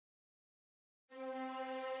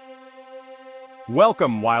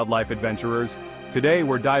Welcome, wildlife adventurers. Today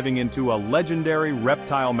we're diving into a legendary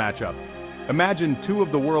reptile matchup. Imagine two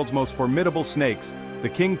of the world's most formidable snakes, the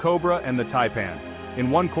King Cobra and the Taipan.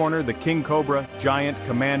 In one corner, the King Cobra, giant,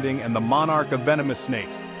 commanding, and the monarch of venomous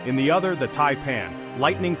snakes. In the other, the Taipan,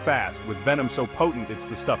 lightning fast, with venom so potent it's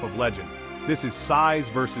the stuff of legend. This is size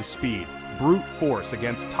versus speed, brute force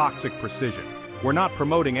against toxic precision. We're not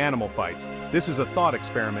promoting animal fights. This is a thought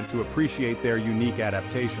experiment to appreciate their unique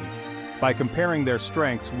adaptations. By comparing their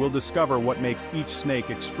strengths, we'll discover what makes each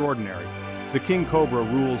snake extraordinary. The King Cobra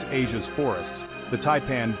rules Asia's forests. The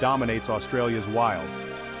Taipan dominates Australia's wilds.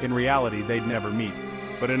 In reality, they'd never meet.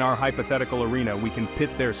 But in our hypothetical arena, we can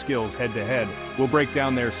pit their skills head-to-head. We'll break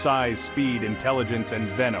down their size, speed, intelligence, and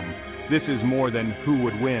venom. This is more than who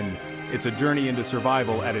would win. It's a journey into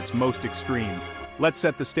survival at its most extreme. Let's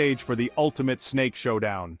set the stage for the ultimate snake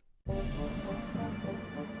showdown.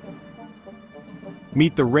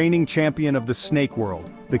 Meet the reigning champion of the snake world,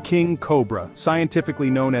 the King Cobra, scientifically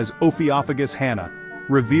known as Ophiophagus hana.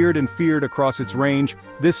 Revered and feared across its range,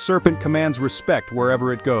 this serpent commands respect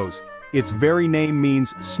wherever it goes. Its very name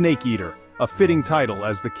means snake eater, a fitting title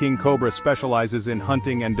as the King Cobra specializes in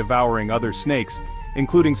hunting and devouring other snakes,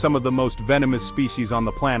 including some of the most venomous species on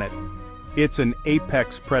the planet. It's an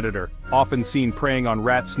apex predator, often seen preying on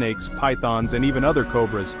rat snakes, pythons, and even other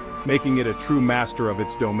cobras, making it a true master of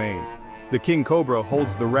its domain. The King Cobra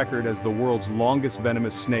holds the record as the world's longest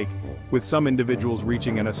venomous snake, with some individuals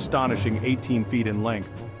reaching an astonishing 18 feet in length.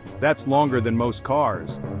 That's longer than most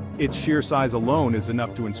cars. Its sheer size alone is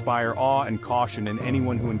enough to inspire awe and caution in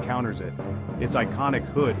anyone who encounters it. Its iconic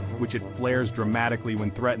hood, which it flares dramatically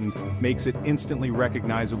when threatened, makes it instantly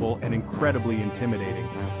recognizable and incredibly intimidating.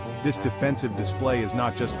 This defensive display is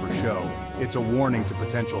not just for show, it's a warning to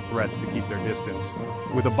potential threats to keep their distance.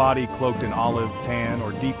 With a body cloaked in olive, tan,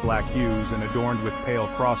 or deep black hues and adorned with pale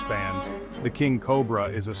crossbands, the King Cobra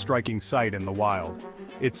is a striking sight in the wild.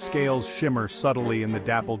 Its scales shimmer subtly in the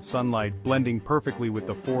dappled sunlight, blending perfectly with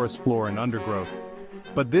the forest floor and undergrowth.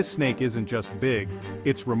 But this snake isn't just big,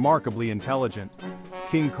 it's remarkably intelligent.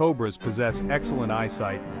 King Cobras possess excellent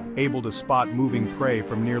eyesight, able to spot moving prey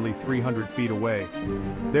from nearly 300 feet away.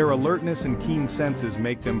 Their alertness and keen senses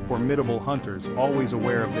make them formidable hunters, always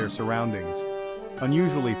aware of their surroundings.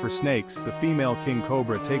 Unusually for snakes, the female King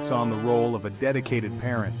Cobra takes on the role of a dedicated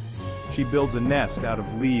parent. She builds a nest out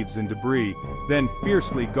of leaves and debris, then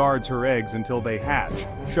fiercely guards her eggs until they hatch,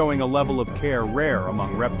 showing a level of care rare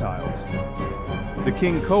among reptiles. The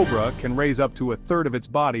King Cobra can raise up to a third of its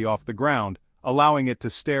body off the ground, allowing it to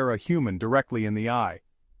stare a human directly in the eye.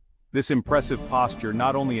 This impressive posture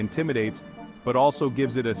not only intimidates, but also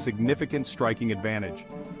gives it a significant striking advantage.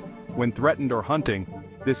 When threatened or hunting,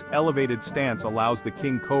 this elevated stance allows the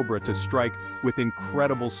King Cobra to strike with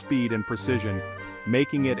incredible speed and precision,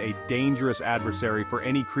 making it a dangerous adversary for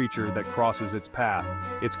any creature that crosses its path.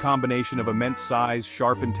 Its combination of immense size,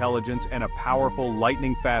 sharp intelligence, and a powerful,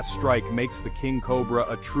 lightning-fast strike makes the King Cobra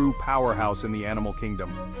a true powerhouse in the animal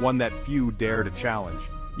kingdom, one that few dare to challenge.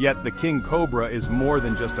 Yet the King Cobra is more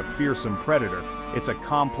than just a fearsome predator. It's a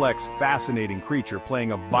complex, fascinating creature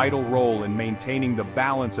playing a vital role in maintaining the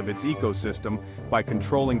balance of its ecosystem by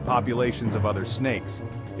controlling populations of other snakes.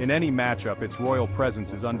 In any matchup, its royal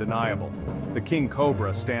presence is undeniable. The King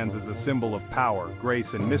Cobra stands as a symbol of power,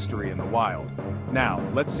 grace, and mystery in the wild. Now,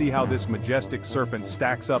 let's see how this majestic serpent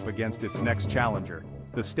stacks up against its next challenger.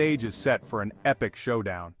 The stage is set for an epic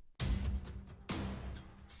showdown.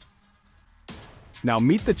 Now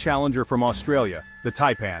meet the challenger from Australia, the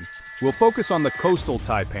Taipan. We'll focus on the coastal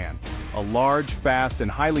Taipan, a large, fast,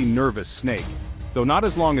 and highly nervous snake. Though not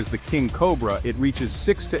as long as the King Cobra, it reaches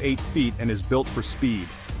 6 to 8 feet and is built for speed.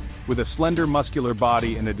 With a slender muscular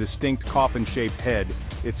body and a distinct coffin-shaped head,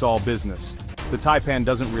 it's all business. The Taipan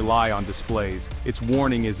doesn't rely on displays. Its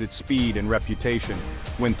warning is its speed and reputation.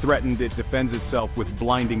 When threatened, it defends itself with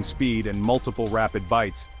blinding speed and multiple rapid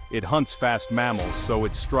bites. It hunts fast mammals, so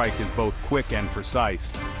its strike is both quick and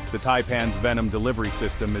precise. The Taipan's venom delivery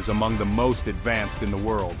system is among the most advanced in the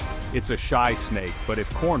world. It's a shy snake, but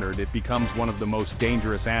if cornered, it becomes one of the most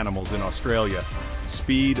dangerous animals in Australia.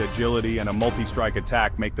 Speed, agility, and a multi-strike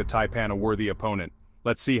attack make the Taipan a worthy opponent.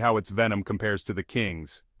 Let's see how its venom compares to the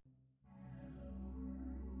King's.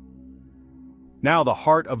 Now the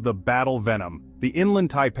heart of the battle: venom. The inland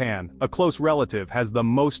Taipan, a close relative, has the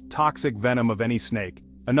most toxic venom of any snake,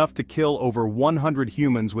 enough to kill over 100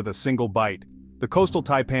 humans with a single bite. The coastal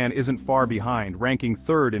Taipan isn't far behind, ranking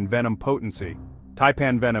third in venom potency.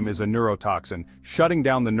 Taipan venom is a neurotoxin, shutting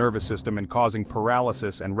down the nervous system and causing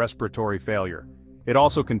paralysis and respiratory failure. It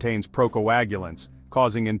also contains procoagulants,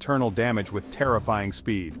 causing internal damage with terrifying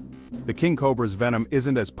speed. The King Cobra's venom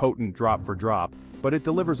isn't as potent drop for drop, but it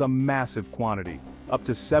delivers a massive quantity, up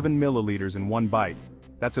to 7 milliliters in one bite.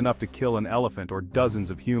 That's enough to kill an elephant or dozens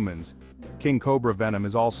of humans. King Cobra venom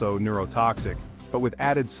is also neurotoxic, but with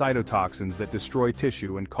added cytotoxins that destroy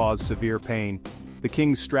tissue and cause severe pain. The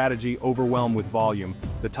King's strategy: overwhelm with volume,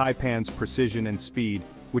 the Taipan's precision and speed,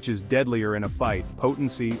 which is deadlier in a fight,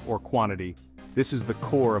 potency or quantity. This is the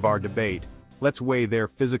core of our debate. Let's weigh their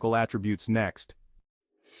physical attributes next.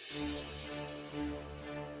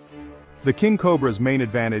 The King Cobra's main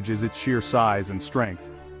advantage is its sheer size and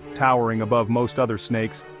strength. Towering above most other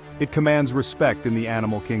snakes, it commands respect in the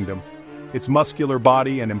animal kingdom. Its muscular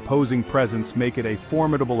body and imposing presence make it a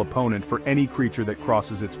formidable opponent for any creature that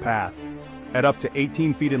crosses its path. At up to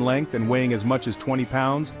 18 feet in length and weighing as much as 20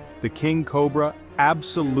 pounds, the King Cobra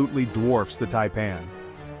absolutely dwarfs the Taipan.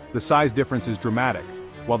 The size difference is dramatic.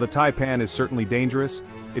 While the Taipan is certainly dangerous,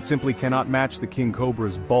 it simply cannot match the King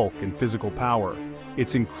Cobra's bulk and physical power.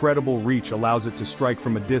 Its incredible reach allows it to strike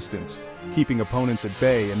from a distance, keeping opponents at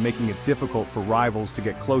bay and making it difficult for rivals to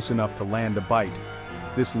get close enough to land a bite.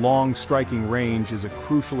 This long striking range is a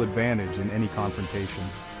crucial advantage in any confrontation.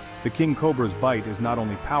 The King Cobra's bite is not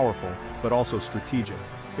only powerful, but also strategic.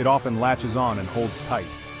 It often latches on and holds tight,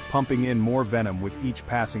 pumping in more venom with each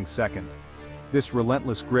passing second. This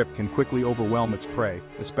relentless grip can quickly overwhelm its prey,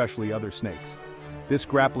 especially other snakes. This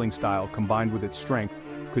grappling style, combined with its strength,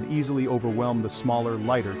 could easily overwhelm the smaller,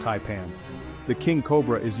 lighter Taipan. The King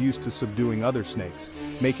Cobra is used to subduing other snakes,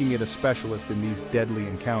 making it a specialist in these deadly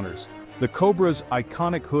encounters. The Cobra's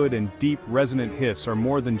iconic hood and deep, resonant hiss are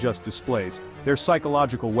more than just displays, they're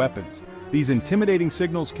psychological weapons. These intimidating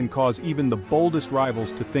signals can cause even the boldest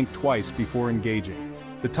rivals to think twice before engaging.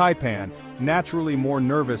 The Taipan, naturally more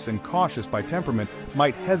nervous and cautious by temperament,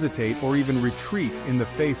 might hesitate or even retreat in the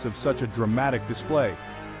face of such a dramatic display.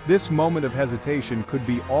 This moment of hesitation could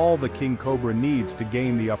be all the King Cobra needs to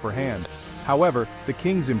gain the upper hand. However, the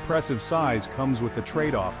King's impressive size comes with a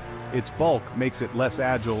trade-off. Its bulk makes it less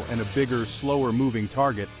agile, and a bigger, slower-moving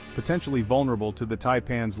target, potentially vulnerable to the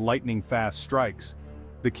Taipan's lightning-fast strikes.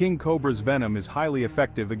 The King Cobra's venom is highly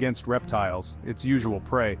effective against reptiles, its usual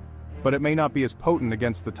prey, but it may not be as potent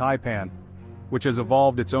against the Taipan, which has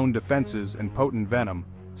evolved its own defenses and potent venom.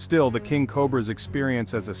 Still, the King Cobra's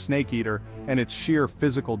experience as a snake eater and its sheer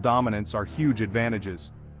physical dominance are huge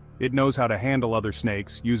advantages. It knows how to handle other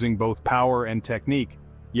snakes, using both power and technique,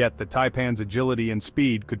 yet the Taipan's agility and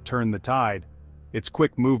speed could turn the tide. Its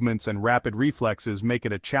quick movements and rapid reflexes make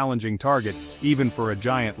it a challenging target, even for a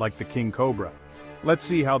giant like the King Cobra. Let's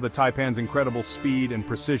see how the Taipan's incredible speed and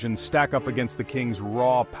precision stack up against the King's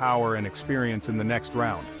raw power and experience in the next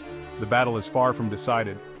round. The battle is far from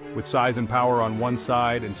decided. With size and power on one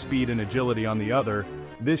side and speed and agility on the other,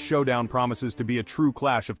 this showdown promises to be a true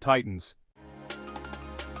clash of titans.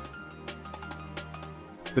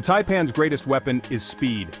 The Taipan's greatest weapon is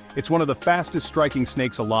speed. It's one of the fastest striking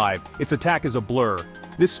snakes alive. Its attack is a blur.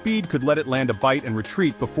 This speed could let it land a bite and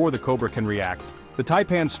retreat before the Cobra can react. The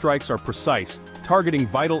Taipan's strikes are precise, targeting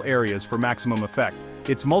vital areas for maximum effect.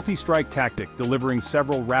 Its multi-strike tactic, delivering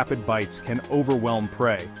several rapid bites, can overwhelm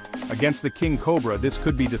prey. Against the King Cobra, this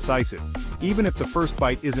could be decisive. Even if the first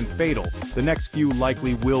bite isn't fatal, the next few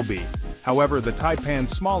likely will be. However, the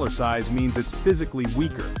Taipan's smaller size means it's physically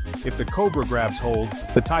weaker. If the Cobra grabs hold,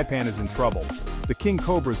 the Taipan is in trouble. The King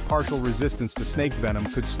Cobra's partial resistance to snake venom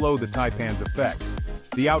could slow the Taipan's effects.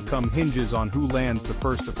 The outcome hinges on who lands the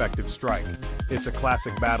first effective strike. It's a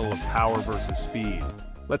classic battle of power versus speed.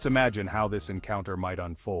 Let's imagine how this encounter might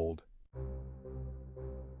unfold.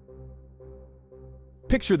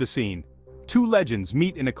 Picture the scene. Two legends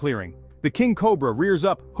meet in a clearing. The King Cobra rears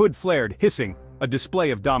up, hood flared, hissing, a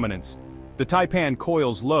display of dominance. The Taipan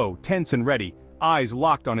coils low, tense and ready, eyes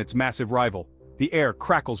locked on its massive rival. The air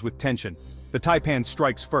crackles with tension. The Taipan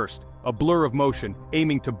strikes first, a blur of motion,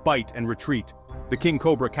 aiming to bite and retreat. The King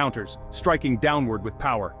Cobra counters, striking downward with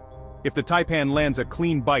power. If the Taipan lands a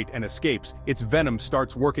clean bite and escapes, its venom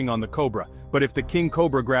starts working on the Cobra. But if the King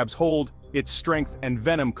Cobra grabs hold, its strength and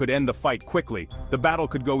venom could end the fight quickly. The battle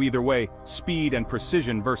could go either way, speed and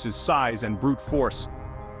precision versus size and brute force.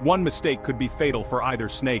 One mistake could be fatal for either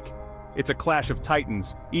snake. It's a clash of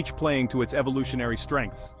titans, each playing to its evolutionary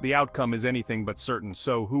strengths. The outcome is anything but certain,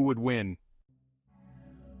 so who would win?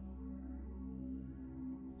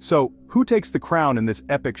 So, who takes the crown in this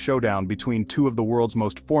epic showdown between two of the world's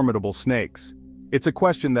most formidable snakes? It's a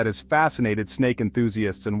question that has fascinated snake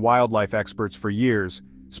enthusiasts and wildlife experts for years,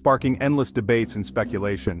 sparking endless debates and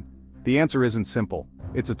speculation. The answer isn't simple.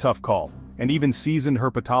 It's a tough call, and even seasoned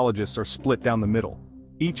herpetologists are split down the middle.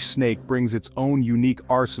 Each snake brings its own unique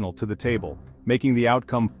arsenal to the table, making the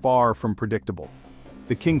outcome far from predictable.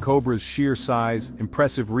 The King Cobra's sheer size,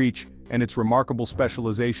 impressive reach, and its remarkable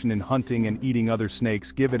specialization in hunting and eating other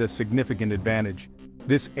snakes give it a significant advantage.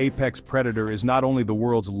 This apex predator is not only the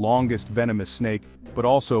world's longest venomous snake, but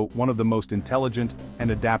also one of the most intelligent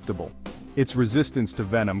and adaptable. Its resistance to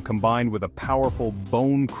venom combined with a powerful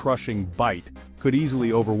bone-crushing bite could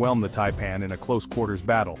easily overwhelm the taipan in a close-quarters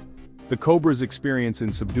battle. The cobra's experience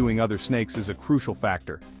in subduing other snakes is a crucial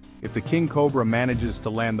factor. If the King Cobra manages to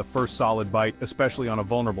land the first solid bite, especially on a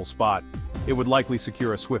vulnerable spot, it would likely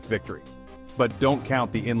secure a swift victory. But don't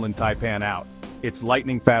count the inland taipan out. Its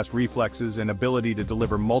lightning-fast reflexes and ability to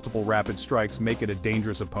deliver multiple rapid strikes make it a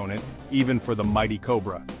dangerous opponent, even for the mighty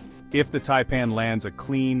cobra. If the taipan lands a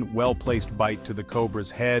clean, well-placed bite to the cobra's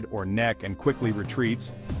head or neck and quickly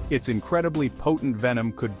retreats, its incredibly potent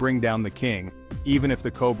venom could bring down the king, even if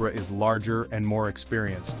the cobra is larger and more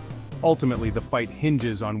experienced. Ultimately, the fight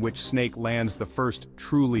hinges on which snake lands the first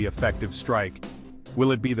truly effective strike.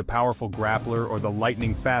 Will it be the powerful grappler or the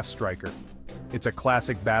lightning-fast striker? It's a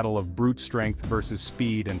classic battle of brute strength versus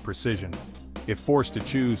speed and precision. If forced to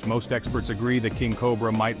choose, most experts agree the King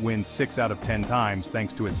Cobra might win 6 out of 10 times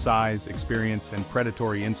thanks to its size, experience, and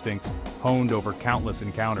predatory instincts honed over countless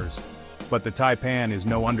encounters. But the taipan is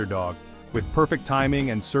no underdog. With perfect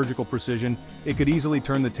timing and surgical precision, it could easily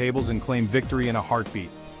turn the tables and claim victory in a heartbeat.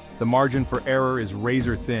 The margin for error is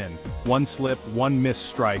razor thin. One slip, one missed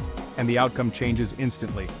strike, and the outcome changes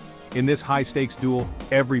instantly. In this high-stakes duel,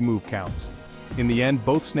 every move counts. In the end,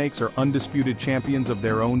 both snakes are undisputed champions of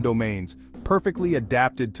their own domains, perfectly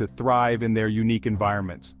adapted to thrive in their unique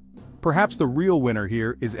environments. Perhaps the real winner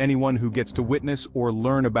here is anyone who gets to witness or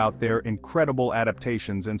learn about their incredible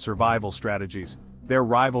adaptations and survival strategies. Their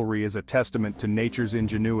rivalry is a testament to nature's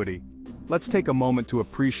ingenuity. Let's take a moment to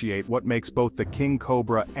appreciate what makes both the King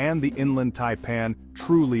Cobra and the inland taipan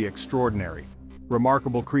truly extraordinary.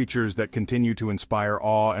 Remarkable creatures that continue to inspire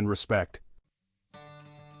awe and respect.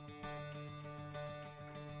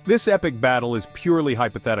 This epic battle is purely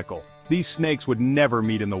hypothetical. These snakes would never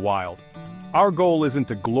meet in the wild. Our goal isn't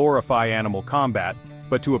to glorify animal combat,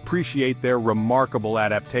 but to appreciate their remarkable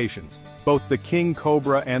adaptations. Both the King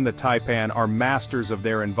Cobra and the taipan are masters of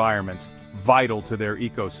their environments, vital to their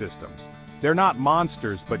ecosystems. They're not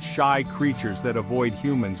monsters but shy creatures that avoid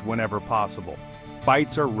humans whenever possible.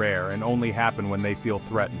 Bites are rare and only happen when they feel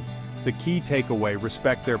threatened. The key takeaway: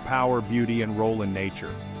 respect their power, beauty, and role in nature.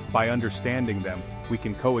 By understanding them, we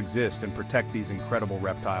can coexist and protect these incredible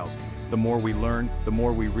reptiles. The more we learn, the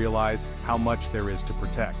more we realize how much there is to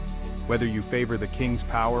protect. Whether you favor the king's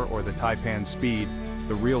power or the taipan's speed,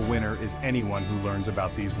 the real winner is anyone who learns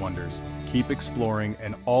about these wonders. Keep exploring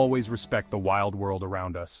and always respect the wild world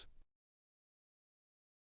around us.